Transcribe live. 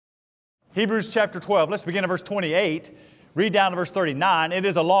Hebrews chapter 12. Let's begin at verse 28. Read down to verse 39. It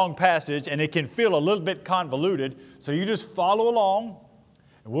is a long passage and it can feel a little bit convoluted. So you just follow along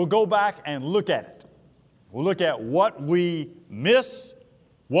and we'll go back and look at it. We'll look at what we miss,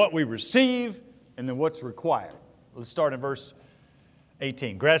 what we receive, and then what's required. Let's start in verse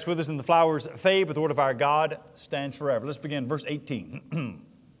 18. Grass withers and the flowers fade, but the word of our God stands forever. Let's begin verse 18.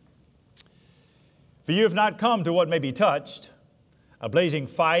 For you have not come to what may be touched, a blazing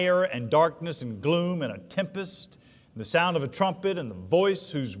fire and darkness and gloom and a tempest, and the sound of a trumpet and the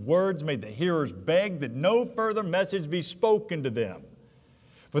voice whose words made the hearers beg that no further message be spoken to them.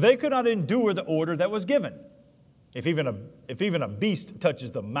 For they could not endure the order that was given. If even a beast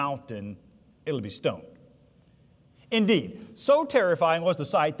touches the mountain, it'll be stoned. Indeed, so terrifying was the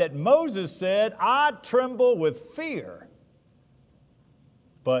sight that Moses said, I tremble with fear.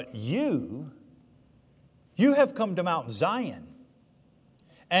 But you have come to Mount Zion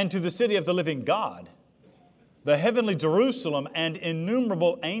and to the city of the living God, the heavenly Jerusalem and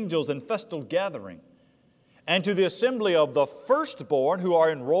innumerable angels in festal gathering, and to the assembly of the firstborn who are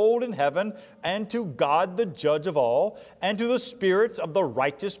enrolled in heaven, and to God the judge of all, and to the spirits of the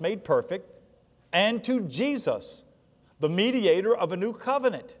righteous made perfect, and to Jesus, the mediator of a new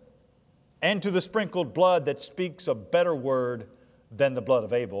covenant, and to the sprinkled blood that speaks a better word than the blood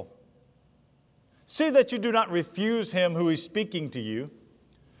of Abel. See that you do not refuse him who is speaking to you,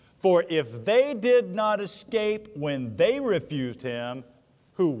 for if they did not escape when they refused him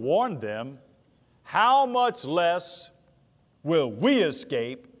who warned them, how much less will we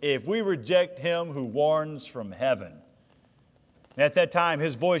escape if we reject him who warns from heaven? At that time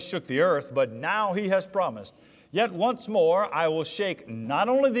his voice shook the earth, but now he has promised, yet once more I will shake not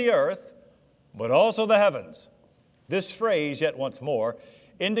only the earth, but also the heavens. This phrase, yet once more,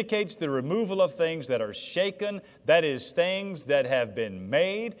 indicates the removal of things that are shaken, that is, things that have been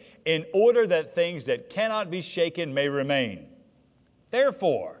made, in order that things that cannot be shaken may remain.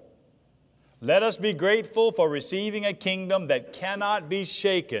 Therefore, let us be grateful for receiving a kingdom that cannot be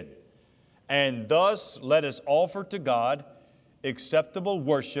shaken, and thus let us offer to God acceptable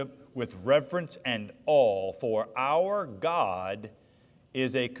worship with reverence and awe, for our God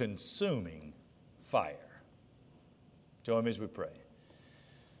is a consuming fire. Join me as we pray.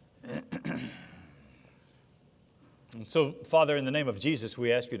 And so, Father, in the name of Jesus,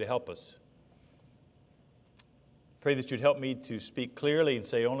 we ask you to help us. Pray that you'd help me to speak clearly and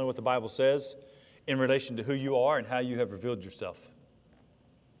say only what the Bible says in relation to who you are and how you have revealed yourself.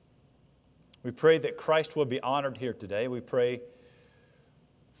 We pray that Christ will be honored here today. We pray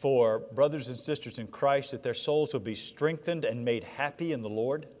for brothers and sisters in Christ that their souls will be strengthened and made happy in the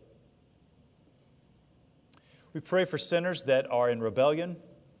Lord. We pray for sinners that are in rebellion,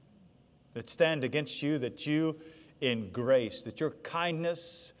 that stand against you, that you in grace, that your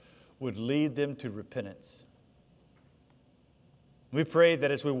kindness would lead them to repentance. We pray that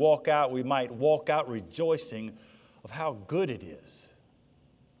as we walk out, we might walk out rejoicing of how good it is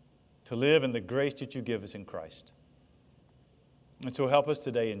to live in the grace that you give us in Christ. And so help us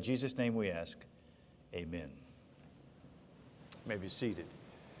today. In Jesus' name we ask, amen. You may be seated.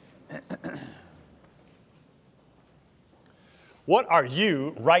 What are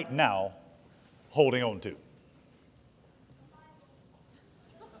you right now holding on to?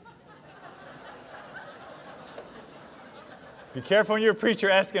 Be careful when you're a preacher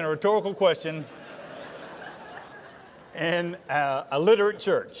asking a rhetorical question in a literate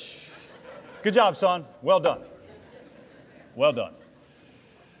church. Good job, son. Well done. Well done.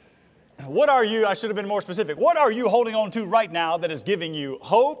 What are you, I should have been more specific, what are you holding on to right now that is giving you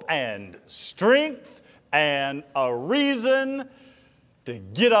hope and strength and a reason to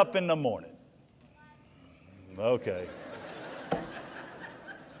get up in the morning? Okay.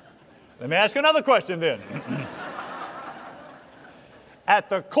 Let me ask another question then. At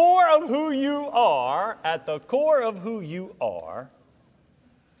the core of who you are,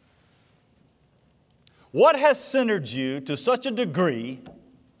 what has centered you to such a degree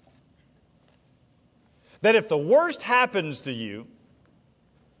that if the worst happens to you,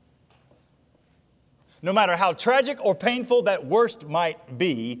 no matter how tragic or painful that worst might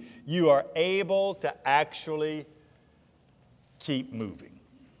be, you are able to actually keep moving?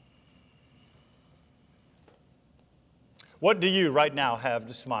 What do you right now have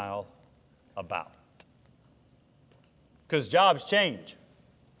to smile about? Because jobs change.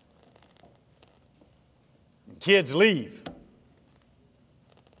 Kids leave.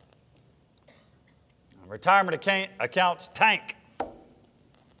 Retirement accounts tank.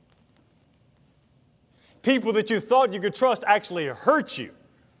 People that you thought you could trust actually hurt you.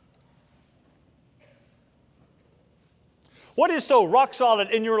 What is so rock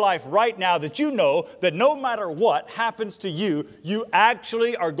solid in your life right now that you know that no matter what happens to you, you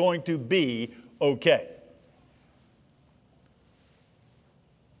actually are going to be okay?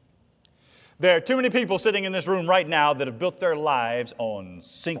 There are too many people sitting in this room right now that have built their lives on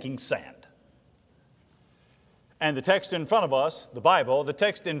sinking sand. And the text in front of us, the Bible, the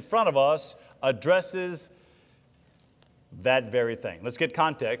text in front of us addresses that very thing. Let's get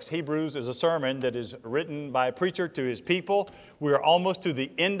context. Hebrews is a sermon that is written by a preacher to his people. We are almost to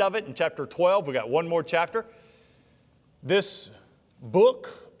the end of it in chapter 12. We've got one more chapter. This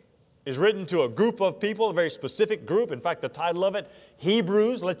book is written to a group of people, a very specific group. In fact, the title of it,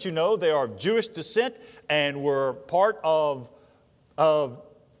 Hebrews, lets you know they are of Jewish descent and were part of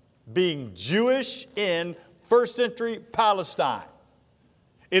being Jewish in first century Palestine.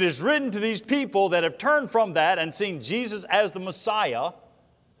 It is written to these people that have turned from that and seen Jesus as the Messiah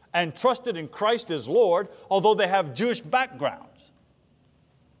and trusted in Christ as Lord, although they have Jewish backgrounds.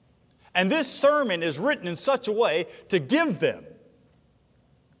 And this sermon is written in such a way to give them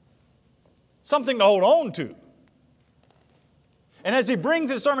something to hold on to. And as he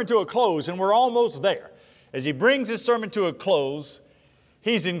brings his sermon to a close, and we're almost there, as he brings his sermon to a close,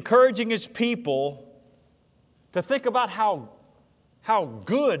 he's encouraging his people to think about how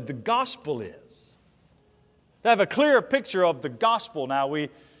good the gospel is. To have a clearer picture of the gospel. Now, we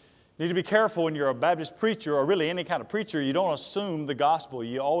need to be careful when you're a Baptist preacher, or really any kind of preacher, you don't assume the gospel.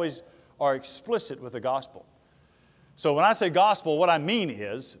 You always are explicit with the gospel. So when I say gospel, what I mean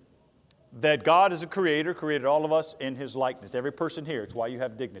is that God is a creator, created all of us in His likeness. Every person here, it's why you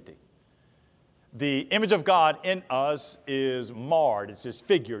have dignity. The image of God in us is marred, it's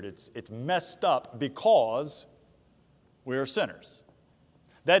disfigured, it's messed up because we are sinners.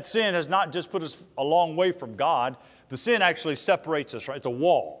 That sin has not just put us a long way from God. The sin actually separates us, right? It's a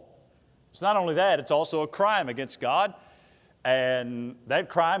wall. It's not only that, it's also a crime against God, and that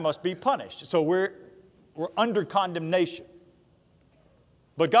crime must be punished. So we're under condemnation.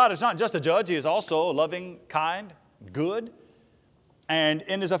 But God is not just a judge, He is also loving, kind, good, and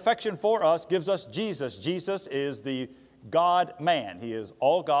in His affection for us gives us Jesus. Jesus is the God-man. He is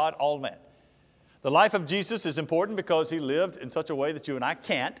all God, all man. The life of Jesus is important because He lived in such a way that you and I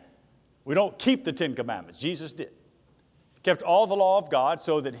can't. We don't keep the Ten Commandments. Jesus did. Kept all the law of God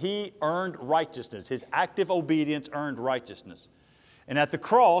so that He earned righteousness. His active obedience earned righteousness. And at the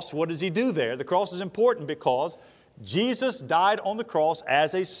cross, what does He do there? The cross is important because Jesus died on the cross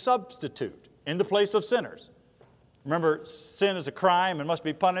as a substitute in the place of sinners. Remember, sin is a crime and must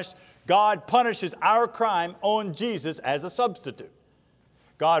be punished. God punishes our crime on Jesus as a substitute.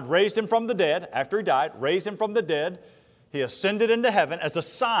 God raised Him from the dead after He died, raised Him from the dead. He ascended into heaven as a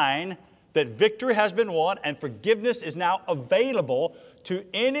sign that victory has been won and forgiveness is now available to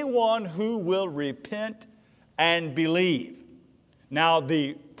anyone who will repent and believe. Now,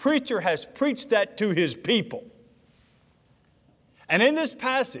 the preacher has preached that to his people. And in this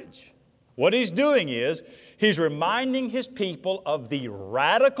passage, what he's doing is he's reminding his people of the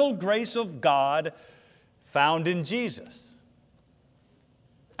radical grace of God found in Jesus.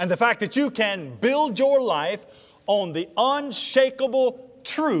 And the fact that you can build your life on the unshakable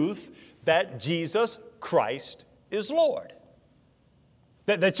truth that Jesus Christ is Lord.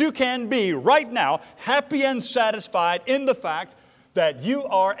 That you can be right now happy and satisfied in the fact that you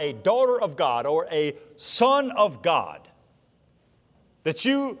are a daughter of God or a son of God. That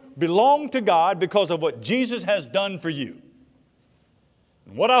you belong to God because of what Jesus has done for you.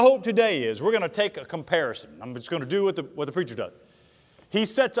 And what I hope today is we're going to take a comparison. I'm just going to do what the preacher does. He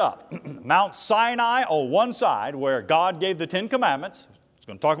sets up Mount Sinai on one side where God gave the Ten Commandments. He's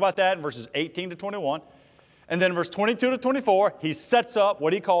going to talk about that in verses 18 to 21. And then verse 22 to 24, he sets up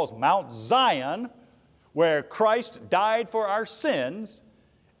what he calls Mount Zion where Christ died for our sins.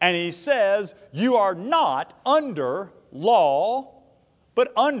 And he says, you are not under law,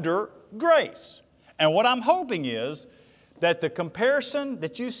 but under grace. And what I'm hoping is that the comparison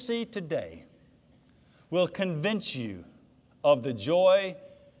that you see today will convince you of the joy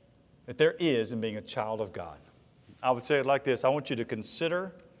that there is in being a child of God. I would say it like this. I want you to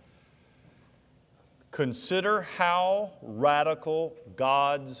consider how radical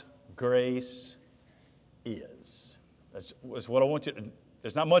God's grace is. That's what I want you to,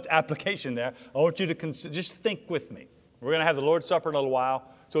 there's not much application there. I want you to just think with me. We're going to have the Lord's Supper in a little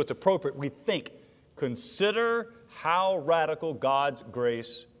while, so it's appropriate we think. Consider how radical God's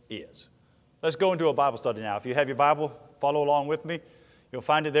grace is. Let's go into a Bible study now. If you have your Bible, follow along with me. You'll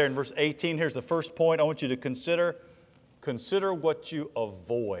find it there in verse 18. Here's the first point I want you to consider. Consider what you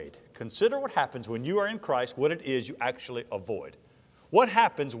avoid. Consider what happens when you are in Christ, what it is you actually avoid. What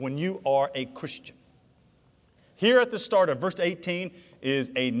happens when you are a Christian? Here at the start of verse 18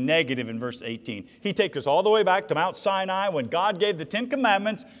 is a negative in verse 18. He takes us all the way back to Mount Sinai when God gave the Ten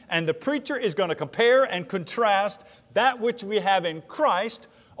Commandments, and the preacher is going to compare and contrast that which we have in Christ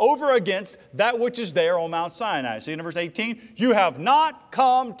over against that which is there on Mount Sinai. See in verse 18, you have not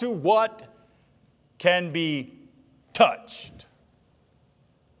come to what can be touched.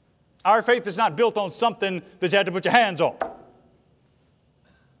 Our faith is not built on something that you have to put your hands on.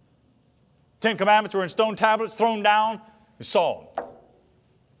 Ten Commandments were in stone tablets thrown down. You saw them.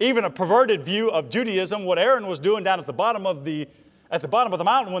 Even a perverted view of Judaism, what Aaron was doing down at the bottom of the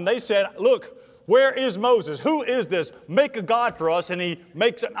mountain when they said, look, where is Moses? Who is this? Make a God for us. And he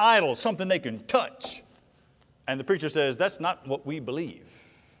makes an idol, something they can touch. And the preacher says, that's not what we believe.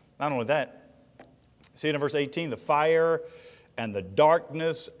 Not only that, see it in verse 18, the fire and the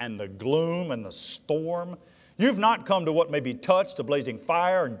darkness and the gloom and the storm. You've not come to what may be touched, a blazing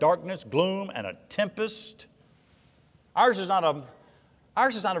fire and darkness, gloom and a tempest. Ours is not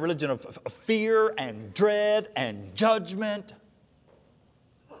a religion of fear and dread and judgment,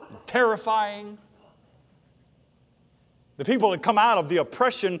 and terrifying. The people had come out of the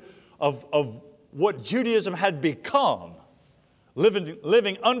oppression of what Judaism had become,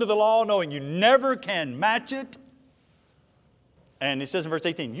 living under the law, knowing you never can match it. And he says in verse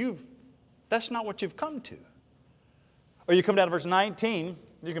 18, that's not what you've come to. Or you come down to verse 19.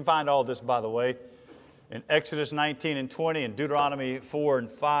 You can find all this, by the way, in Exodus 19 and 20 and Deuteronomy 4 and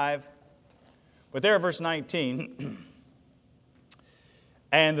 5. But there, verse 19,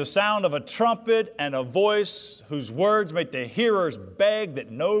 and the sound of a trumpet and a voice whose words make the hearers beg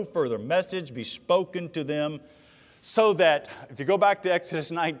that no further message be spoken to them, so that, if you go back to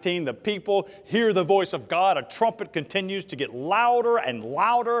Exodus 19, the people hear the voice of God. A trumpet continues to get louder and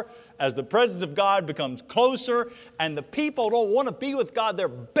louder as the presence of God becomes closer, and the people don't want to be with God. They're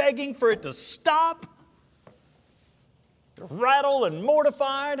begging for it to stop. They're rattled and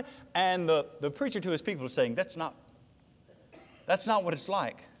mortified, and the preacher to his people is saying, that's not what it's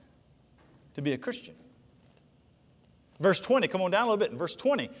like to be a Christian. Verse 20, come on down a little bit. In verse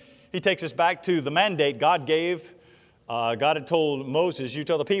 20, he takes us back to the mandate God gave. God had told Moses, you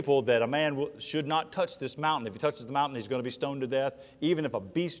tell the people that a man should not touch this mountain. If he touches the mountain, he's going to be stoned to death, even if a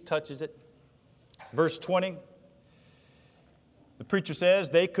beast touches it. Verse 20, the preacher says,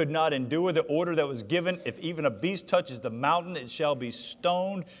 they could not endure the order that was given. If even a beast touches the mountain, it shall be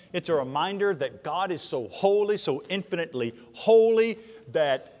stoned. It's a reminder that God is so holy, so infinitely holy,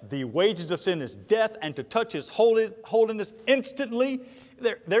 that the wages of sin is death, and to touch His holiness instantly,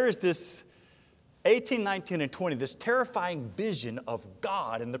 there is this 18, 19, and 20, this terrifying vision of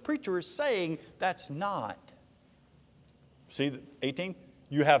God. And the preacher is saying that's not. See, 18,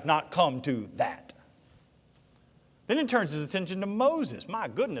 you have not come to that. Then he turns his attention to Moses. My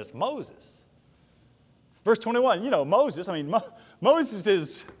goodness, Moses. Verse 21, Moses, Moses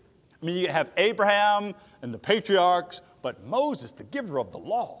is, you have Abraham and the patriarchs, but Moses, the giver of the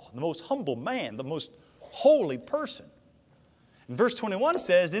law, the most humble man, the most holy person. And verse 21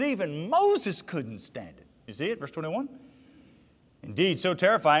 says that even Moses couldn't stand it. You see it, verse 21? Indeed, so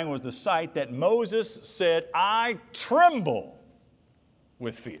terrifying was the sight that Moses said, I tremble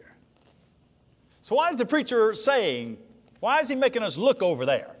with fear. So why is the preacher saying, why is he making us look over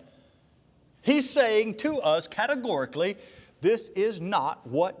there? He's saying to us categorically, this is not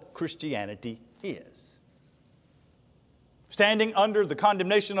what Christianity is. Standing under the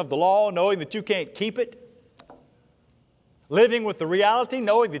condemnation of the law, knowing that you can't keep it. Living with the reality,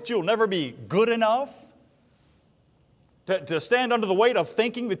 knowing that you'll never be good enough. To stand under the weight of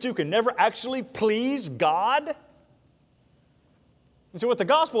thinking that you can never actually please God. And so what the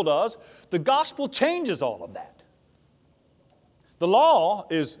gospel does, the gospel changes all of that. The law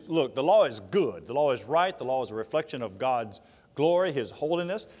is good. The law is right. The law is a reflection of God's glory, His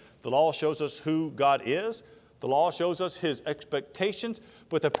holiness. The law shows us who God is. The law shows us His expectations.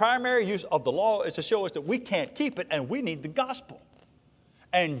 But the primary use of the law is to show us that we can't keep it and we need the gospel.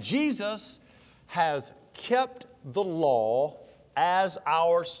 And Jesus has kept the law as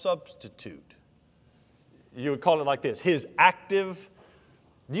our substitute. You would call it like this, His active.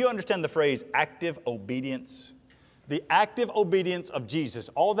 Do you understand the phrase active obedience? The active obedience of Jesus,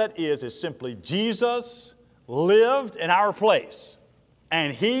 all that is simply Jesus lived in our place.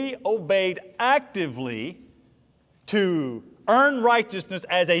 And He obeyed actively to earn righteousness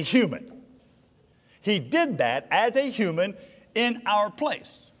as a human. He did that as a human in our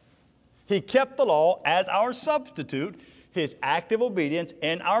place. He kept the law as our substitute, His active obedience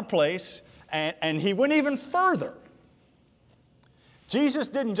in our place, and He went even further. Jesus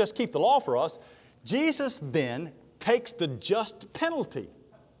didn't just keep the law for us. Jesus then takes the just penalty.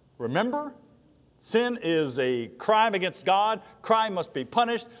 Remember? Sin is a crime against God. Crime must be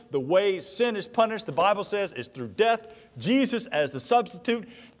punished. The way sin is punished, the Bible says, is through death. Jesus, as the substitute,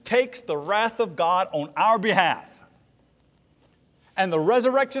 takes the wrath of God on our behalf. And the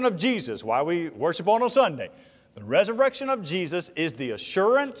resurrection of Jesus, why we worship on a Sunday, the resurrection of Jesus is the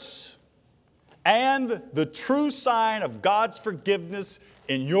assurance and the true sign of God's forgiveness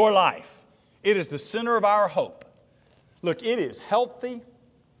in your life. It is the center of our hope. Look, it is healthy.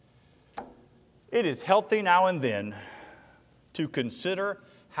 It is healthy now and then to consider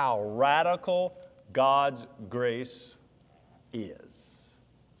how radical God's grace is.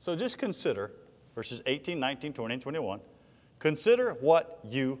 So just consider verses 18, 19, 20, and 21. Consider what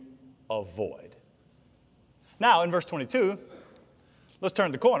you avoid. Now in verse 22, let's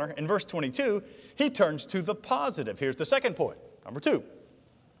turn the corner. In verse 22, he turns to the positive. Here's the second point. Number 2.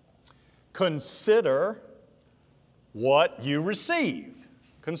 Consider what you receive.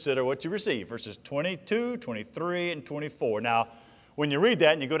 Consider what you receive. Verses 22, 23, and 24. Now, when you read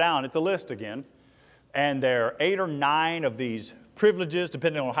that and you go down, it's a list again. And there are 8 or 9 of these privileges,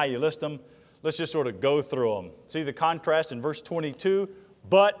 depending on how you list them. Let's just sort of go through them. See the contrast in verse 22?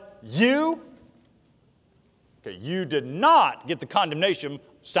 But you, okay, you did not get the condemnation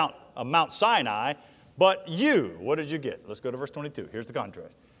of Mount Sinai, but you, what did you get? Let's go to verse 22. Here's the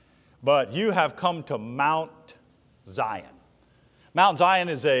contrast. But you have come to Mount Zion. Mount Zion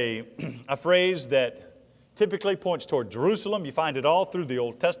is a phrase that typically points toward Jerusalem. You find it all through the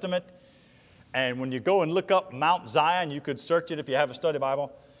Old Testament. And when you go and look up Mount Zion, you could search it if you have a study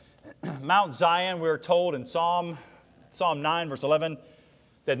Bible. Mount Zion, we're told in Psalm 9, verse 11,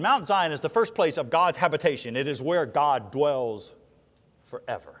 that Mount Zion is the first place of God's habitation. It is where God dwells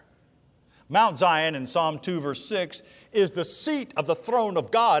forever. Mount Zion in Psalm 2, verse 6, is the seat of the throne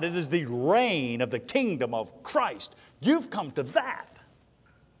of God. It is the reign of the kingdom of Christ. You've come to that.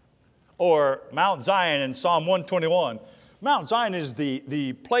 Or Mount Zion in Psalm 121. Mount Zion is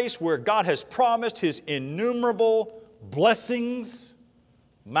the place where God has promised His innumerable blessings.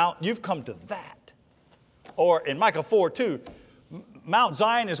 You've come to that. Or in Micah 4:2, Mount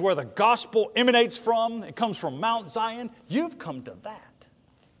Zion is where the gospel emanates from. It comes from Mount Zion. You've come to that.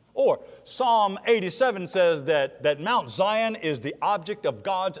 Or Psalm 87 says that Mount Zion is the object of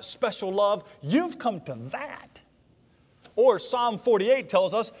God's special love. You've come to that. Or Psalm 48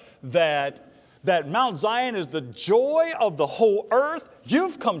 tells us that Mount Zion is the joy of the whole earth.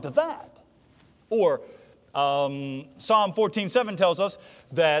 You've come to that. Or Psalm 14:7 tells us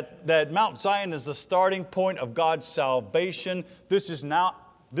that Mount Zion is the starting point of God's salvation. This is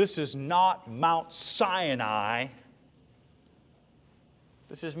not Mount Sinai.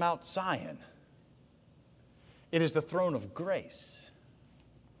 This is Mount Zion. It is the throne of grace.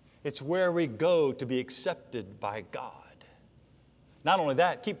 It's where we go to be accepted by God. Not only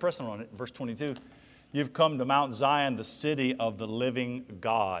that, keep pressing on it, verse 22. You've come to Mount Zion, the city of the living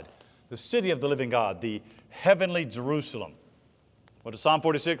God. The city of the living God, the heavenly Jerusalem. What does Psalm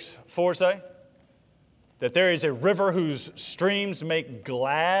 46:4 say? That there is a river whose streams make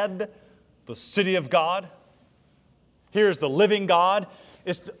glad the city of God. Here's the living God.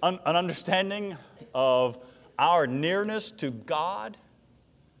 It's an understanding of our nearness to God.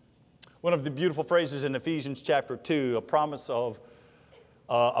 One of the beautiful phrases in Ephesians chapter 2, a promise of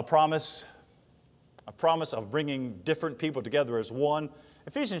bringing different people together as one.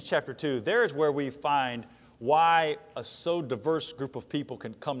 Ephesians chapter 2, there is where we find why a so diverse group of people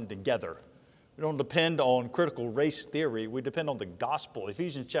can come together. We don't depend on critical race theory. We depend on the gospel,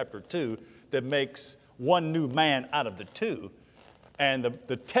 Ephesians chapter 2, that makes one new man out of the two. And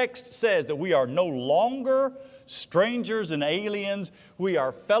the text says that we are no longer strangers and aliens. We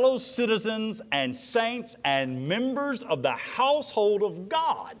are fellow citizens and saints and members of the household of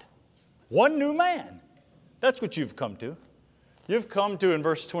God. One new man. That's what you've come to. You've come to, in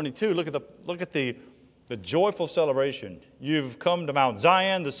verse 22, look at the joyful celebration. You've come to Mount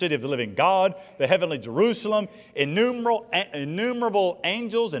Zion, the city of the living God, the heavenly Jerusalem, innumerable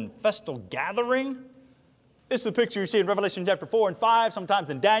angels in festal gathering. This is the picture you see in Revelation chapter 4 and 5, sometimes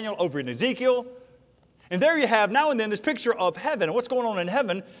in Daniel, over in Ezekiel. And there you have now and then this picture of heaven and what's going on in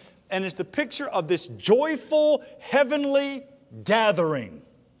heaven. And it's the picture of this joyful heavenly gathering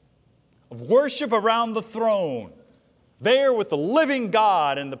of worship around the throne. There with the living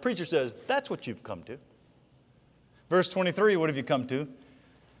God. And the preacher says, that's what you've come to. Verse 23, what have you come to?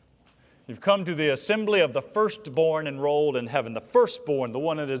 You've come to the assembly of the firstborn enrolled in heaven. The firstborn, the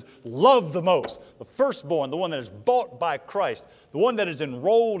one that is loved the most. The firstborn, the one that is bought by Christ. The one that is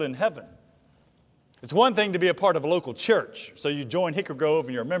enrolled in heaven. It's one thing to be a part of a local church. So you join Hickory Grove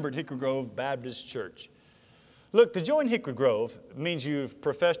and you're a member at Hickory Grove Baptist Church. Look, to join Hickory Grove means you've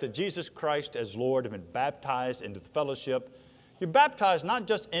professed that Jesus Christ as Lord and been baptized into the fellowship. You're baptized not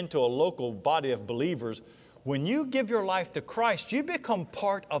just into a local body of believers. When you give your life to Christ, you become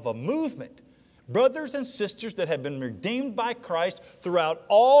part of a movement. Brothers and sisters that have been redeemed by Christ throughout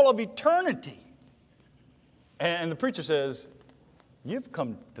all of eternity. And the preacher says, you've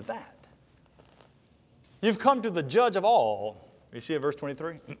come to that. You've come to the judge of all. You see it, verse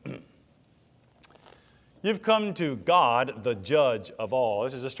 23? You've come to God, the judge of all.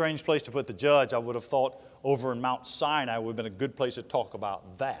 This is a strange place to put the judge. I would have thought over in Mount Sinai would have been a good place to talk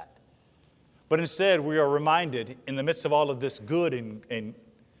about that. But instead, we are reminded in the midst of all of this good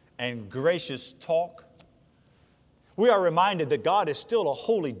and gracious talk, we are reminded that God is still a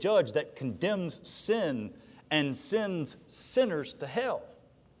holy judge that condemns sin and sends sinners to hell.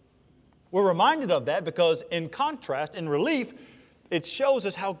 We're reminded of that because in contrast, in relief, it shows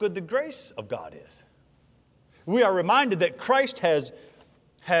us how good the grace of God is. We are reminded that Christ has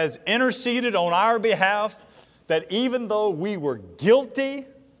interceded on our behalf, that even though we were guilty,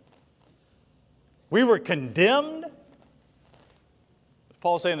 we were condemned.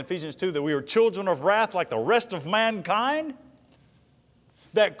 Paul said in Ephesians 2 that we were children of wrath like the rest of mankind.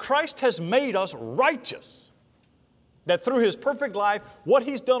 That Christ has made us righteous. That through His perfect life, what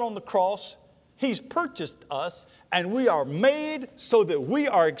He's done on the cross, He's purchased us and we are made so that we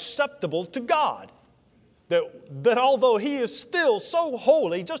are acceptable to God. That although He is still so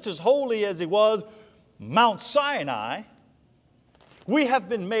holy, just as holy as He was Mount Sinai, we have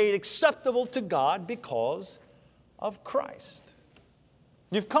been made acceptable to God because of Christ.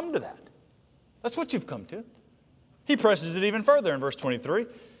 You've come to that. That's what you've come to. He presses it even further in verse 23.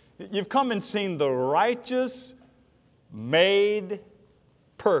 You've come and seen the righteous made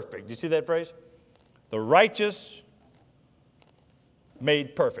perfect. Do you see that phrase? The righteous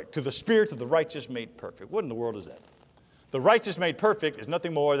made perfect. To the spirits of the righteous made perfect. What in the world is that? The righteous made perfect is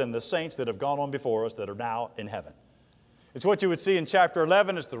nothing more than the saints that have gone on before us that are now in heaven. It's what you would see in chapter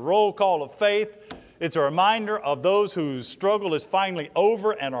 11. It's the roll call of faith. It's a reminder of those whose struggle is finally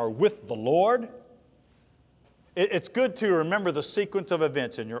over and are with the Lord. It's good to remember the sequence of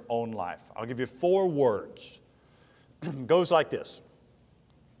events in your own life. I'll give you 4 words. It goes like this.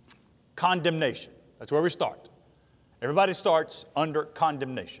 Condemnation. That's where we start. Everybody starts under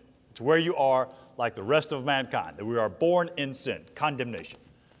condemnation. It's where you are like the rest of mankind, that we are born in sin. Condemnation.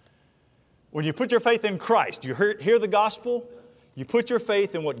 When you put your faith in Christ, you hear the gospel, you put your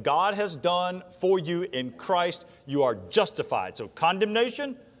faith in what God has done for you in Christ, you are justified. So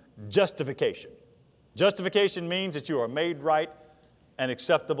condemnation, justification. Justification means that you are made right and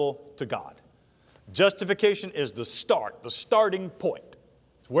acceptable to God. Justification is the start, the starting point.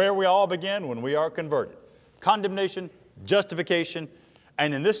 It's where we all begin when we are converted. Condemnation, justification,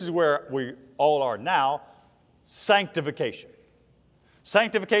 and then this is where we all are now, sanctification.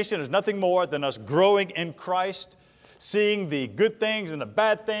 Sanctification is nothing more than us growing in Christ, seeing the good things and the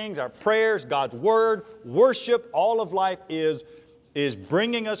bad things, our prayers, God's Word, worship, all of life is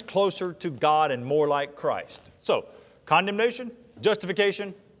bringing us closer to God and more like Christ. So, condemnation,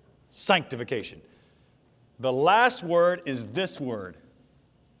 justification, sanctification. The last word is this word,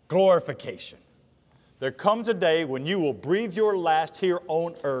 glorification. There comes a day when you will breathe your last here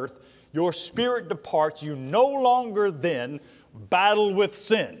on earth, your spirit departs, you no longer then battle with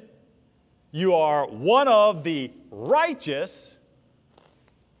sin. You are one of the righteous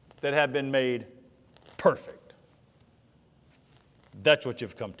that have been made perfect. That's what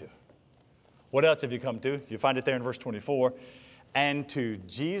you've come to. What else have you come to? You find it there in verse 24. And to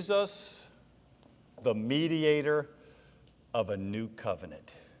Jesus, the mediator of a new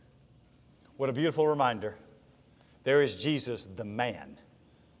covenant. What a beautiful reminder. There is Jesus, the man.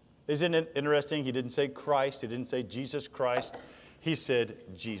 Isn't it interesting? He didn't say Christ. He didn't say Jesus Christ. He said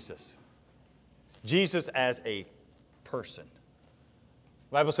Jesus. Jesus as a person.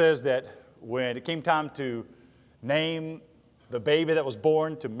 The Bible says that when it came time to name the baby that was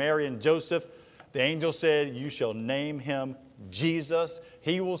born to Mary and Joseph, the angel said, "You shall name him Jesus.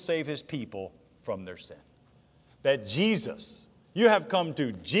 He will save his people from their sin." That Jesus, you have come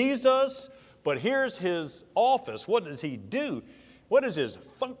to Jesus, but here's his office. What does he do? What is his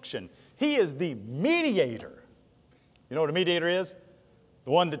function? He is the mediator. You know what a mediator is?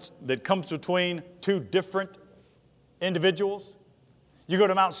 The one that comes between two different individuals. You go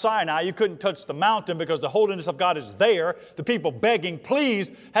to Mount Sinai, you couldn't touch the mountain because the holiness of God is there. The people begging,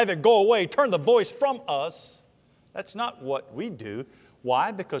 please have it go away. Turn the voice from us. That's not what we do.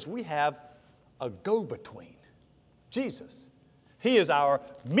 Why? Because we have a go-between. Jesus. He is our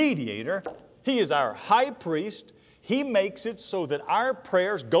mediator. He is our high priest. He makes it so that our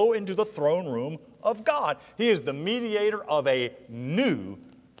prayers go into the throne room of God. He is the mediator of a new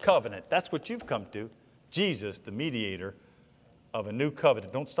covenant. That's what you've come to. Jesus, the mediator of a new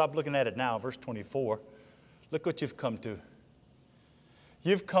covenant. Don't stop looking at it now. Verse 24. Look what you've come to.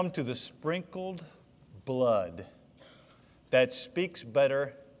 You've come to the sprinkled blood that speaks a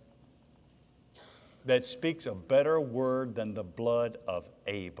better word than the blood of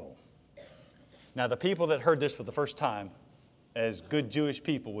Abel. Now, the people that heard this for the first time, as good Jewish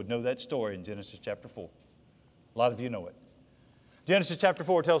people, would know that story in Genesis chapter 4. A lot of you know it. Genesis chapter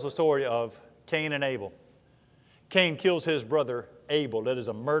 4 tells the story of Cain and Abel. Cain kills his brother Abel. That is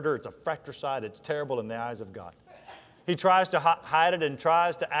a murder. It's a fratricide. It's terrible in the eyes of God. He tries to hide it and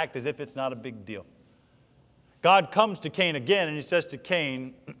tries to act as if it's not a big deal. God comes to Cain again and he says to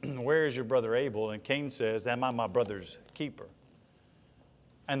Cain, where is your brother Abel? And Cain says, am I my brother's keeper?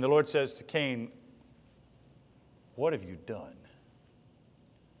 And the Lord says to Cain, what have you done?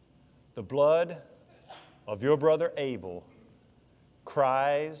 The blood of your brother Abel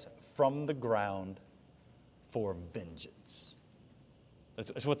cries from the ground for vengeance.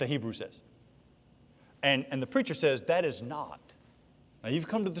 That's what the Hebrew says. And the preacher says that is not. Now you've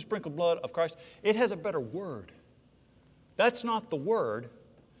come to the sprinkled blood of Christ. It has a better word. That's not the word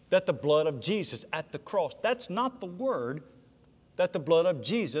that the blood of Jesus at the cross. That's not the word that the blood of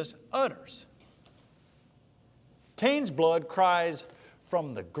Jesus utters. Cain's blood cries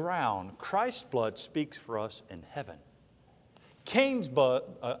from the ground. Christ's blood speaks for us in heaven.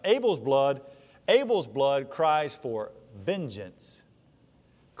 Abel's blood cries for vengeance.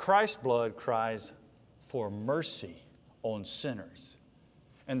 Christ's blood cries for mercy on sinners.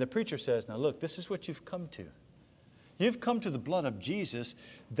 And the preacher says, now look, this is what you've come to. You've come to the blood of Jesus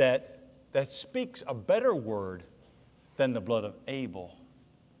that speaks a better word than the blood of Abel.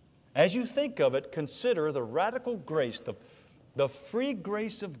 As you think of it, consider the radical grace, the free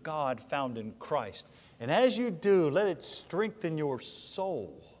grace of God found in Christ. And as you do, let it strengthen your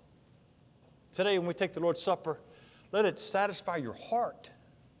soul. Today when we take the Lord's Supper, let it satisfy your heart.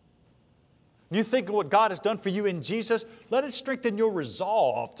 You think of what God has done for you in Jesus, let it strengthen your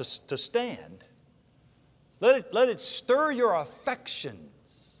resolve to stand. Let it stir your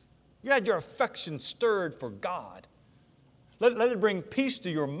affections. You had your affections stirred for God. Let it bring peace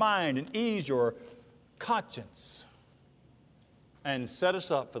to your mind and ease your conscience. And set us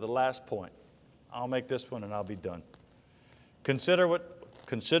up for the last point. I'll make this one and I'll be done. Consider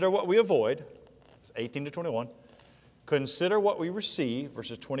what we avoid, 18 to 21. Consider what we receive,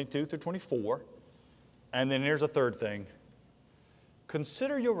 verses 22 through 24. And then here's a third thing.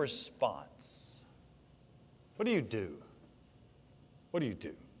 Consider your response. What do you do? What do you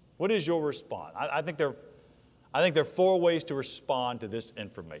do? What is your response? I think there are four ways to respond to this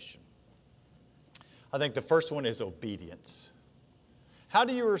information. I think the first one is obedience. How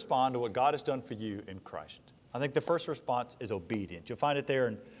do you respond to what God has done for you in Christ? I think the first response is obedience. You'll find it there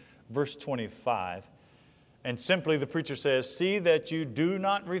in verse 25. And simply the preacher says, see that you do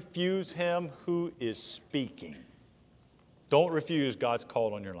not refuse him who is speaking. Don't refuse God's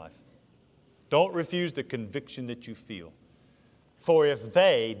call on your life. Don't refuse the conviction that you feel. For if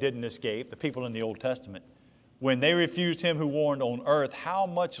they didn't escape, the people in the Old Testament, when they refused him who warned on earth, how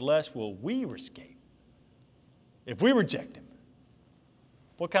much less will we escape if we reject him?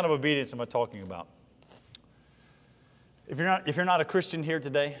 What kind of obedience am I talking about? If you're not a Christian here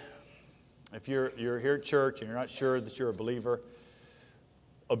today, if you're here at church and you're not sure that you're a believer,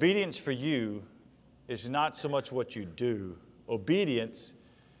 obedience for you is not so much what you do. Obedience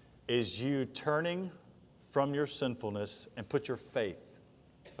is you turning from your sinfulness and put your faith.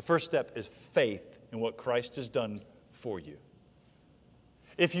 The first step is faith in what Christ has done for you.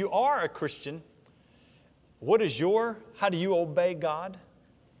 If you are a Christian, how do you obey God?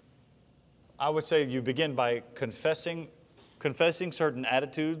 I would say you begin by confessing certain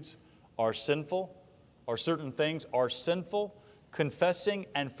attitudes are sinful, or certain things are sinful, confessing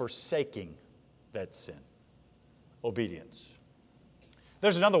and forsaking that sin. Obedience.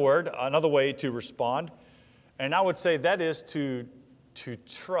 There's another way to respond, and I would say that is to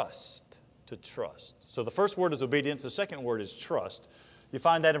trust. To trust. So the first word is obedience, the second word is trust. You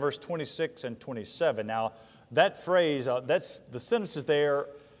find that in verse 26 and 27. Now, that phrase, the sentences there,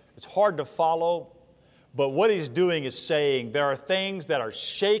 it's hard to follow, but what he's doing is saying there are things that are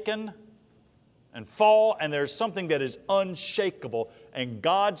shaken and fall, and there's something that is unshakable, and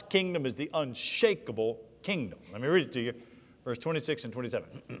God's kingdom is the unshakable kingdom. Let me read it to you, verse 26 and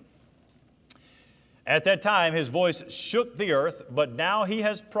 27. At that time his voice shook the earth, but now he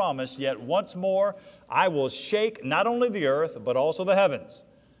has promised, yet once more I will shake not only the earth, but also the heavens.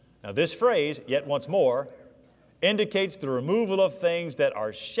 Now this phrase, yet once more, indicates the removal of things that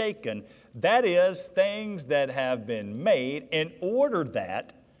are shaken, that is, things that have been made in order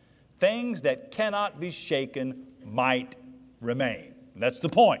that things that cannot be shaken might remain. And that's the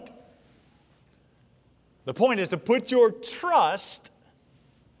point. The point is to put your trust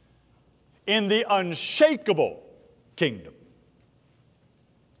in the unshakable kingdom.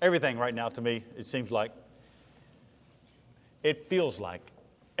 Everything right now to me, it seems like, it feels like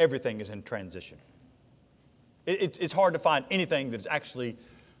everything is in transition. It's hard to find anything that's actually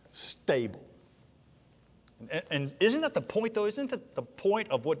stable. And isn't that the point, though? Isn't that the point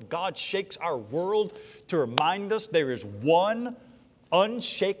of what God shakes our world to remind us there is one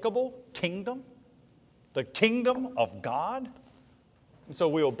unshakable kingdom? The kingdom of God? And so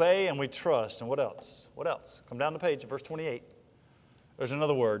we obey and we trust. And what else? What else? Come down the page, verse 28. There's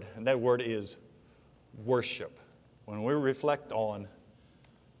another word, and that word is worship. When we reflect on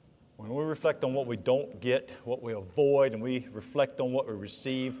what we don't get, what we avoid, and we reflect on what we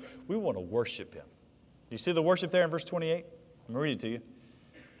receive, we want to worship Him. You see the worship there in verse 28? I'm going to read it to you.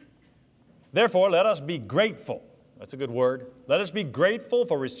 Therefore, let us be grateful. That's a good word. Let us be grateful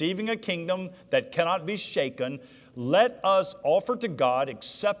for receiving a kingdom that cannot be shaken. Let us offer to God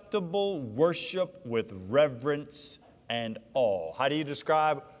acceptable worship with reverence and awe. How do you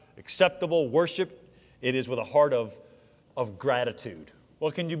describe acceptable worship? It is with a heart of gratitude.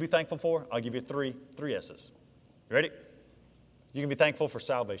 What can you be thankful for? I'll give you three S's. You ready? You can be thankful for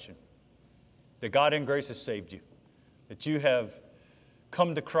salvation. That God in grace has saved you. That you have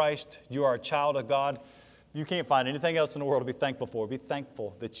come to Christ. You are a child of God. You can't find anything else in the world to be thankful for. Be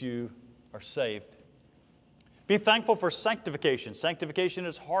thankful that you are saved. Be thankful for sanctification. Sanctification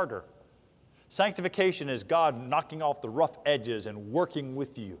is harder. Sanctification is God knocking off the rough edges and working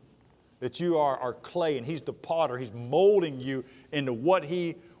with you. That you are clay and He's the potter. He's molding you into what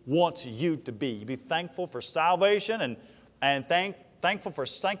He wants you to be. Be thankful for salvation and thankful for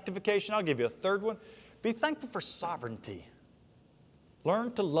sanctification. I'll give you a third one. Be thankful for sovereignty.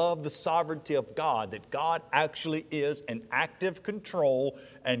 Learn to love the sovereignty of God, that God actually is in active control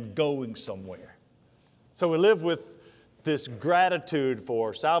and going somewhere. So we live with this gratitude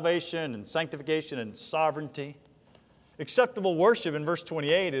for salvation and sanctification and sovereignty. Acceptable worship in verse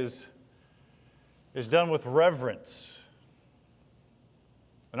 28 is done with reverence.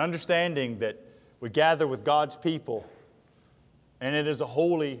 An understanding that we gather with God's people and it is a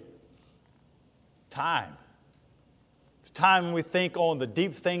holy time. It's a time when we think on the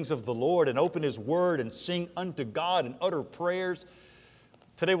deep things of the Lord and open His Word and sing unto God and utter prayers.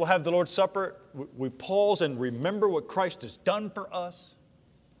 Today we'll have the Lord's Supper. We pause and remember what Christ has done for us.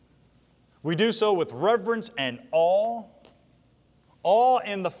 We do so with reverence and awe. Awe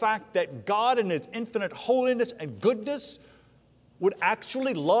in the fact that God in His infinite holiness and goodness would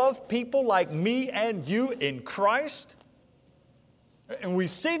actually love people like me and you in Christ. And we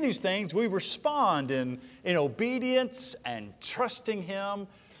see these things, we respond in obedience and trusting Him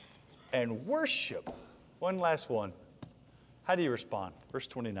and worship. One last one. How do you respond? Verse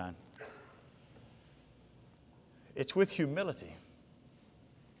 29. It's with humility.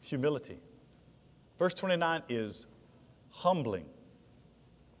 Humility. Verse 29 is humbling.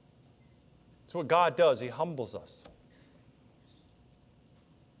 It's what God does. He humbles us.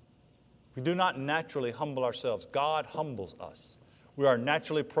 We do not naturally humble ourselves. God humbles us. We are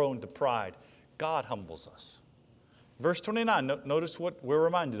naturally prone to pride. God humbles us. Verse 29, notice what we're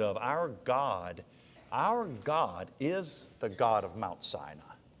reminded of. Our God is the God of Mount Sinai.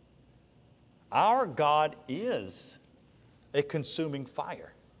 Our God is a consuming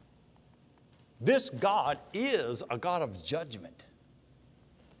fire. This God is a God of judgment.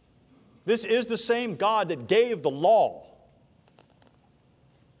 This is the same God that gave the law.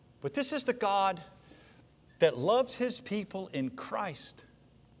 But this is the God that loves His people in Christ.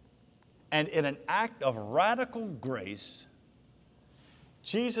 And in an act of radical grace,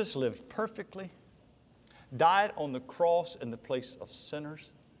 Jesus lived perfectly, died on the cross in the place of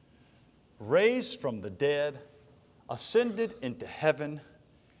sinners, raised from the dead, ascended into heaven,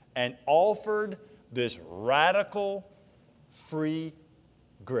 and offered this radical, free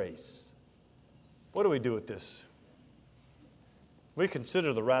grace. What do we do with this? We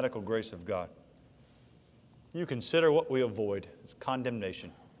consider the radical grace of God. You consider what we avoid. It's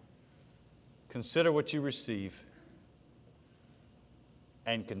condemnation. Consider what you receive.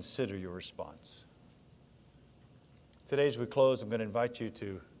 And consider your response. Today as we close, I'm going to invite you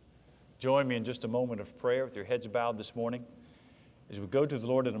to join me in just a moment of prayer with your heads bowed this morning. As we go to the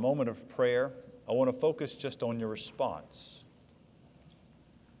Lord in a moment of prayer, I want to focus just on your response.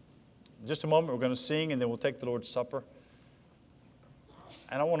 In just a moment, we're going to sing and then we'll take the Lord's Supper.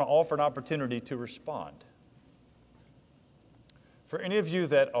 And I want to offer an opportunity to respond. For any of you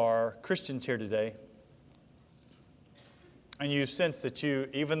that are Christians here today, and you sense that you,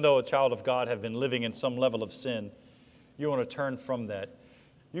 even though a child of God, have been living in some level of sin, you want to turn from that,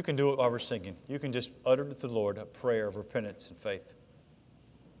 you can do it while we're singing. You can just utter to the Lord a prayer of repentance and faith.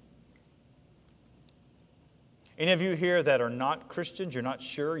 Any of you here that are not Christians, you're not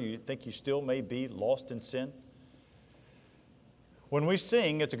sure, you think you still may be lost in sin? When we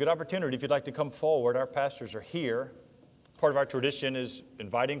sing, it's a good opportunity if you'd like to come forward. Our pastors are here. Part of our tradition is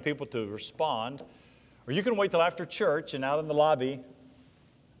inviting people to respond. Or you can wait till after church and out in the lobby,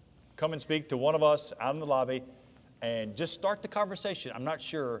 come and speak to one of us out in the lobby and just start the conversation. I'm not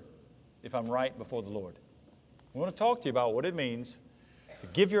sure if I'm right before the Lord. We want to talk to you about what it means to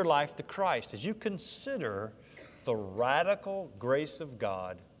give your life to Christ as you consider the radical grace of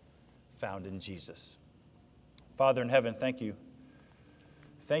God found in Jesus. Father in heaven, thank you.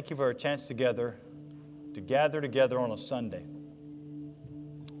 Thank you for a chance to gather together on a Sunday.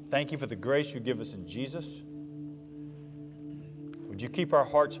 Thank you for the grace you give us in Jesus. Would you keep our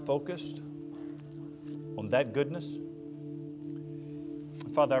hearts focused on that goodness?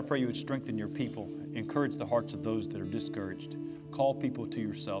 Father, I pray you would strengthen your people, encourage the hearts of those that are discouraged. Call people to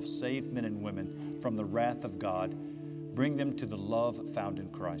yourself, save men and women from the wrath of God. Bring them to the love found in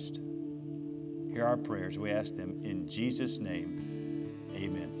Christ. Hear our prayers. We ask them in Jesus' name.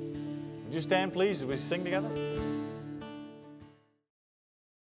 Amen. Would you stand, please, as we sing together?